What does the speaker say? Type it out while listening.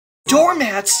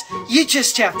Doormats, you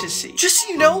just have to see. Just so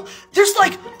you know, there's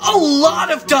like a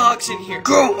lot of dogs in here.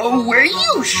 Go away,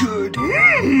 you should.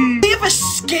 They have a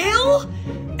scale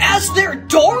as their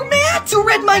doormat? You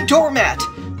read my doormat.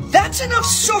 That's enough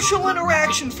social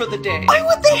interaction for the day. Why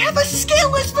would they have a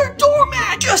scale as their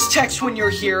doormat? Just text when you're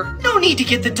here. No need to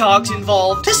get the dogs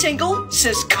involved. This angle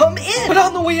says come in, but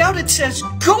on the way out it says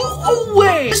go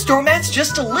away. This doormat's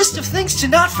just a list of things to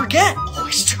not forget.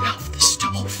 Always turn off the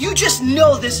stove. You just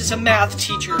know this is a math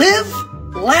teacher. Live,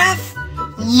 laugh,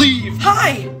 leave.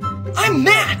 Hi, I'm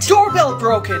Matt. Doorbell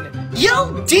broken.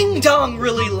 Yell ding dong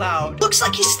really loud. Looks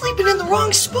like he's sleeping in the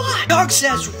wrong spot. Dog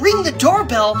says ring the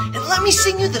doorbell and let me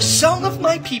sing you the song of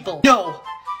my people. No,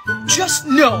 just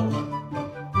no.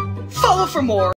 Follow for more.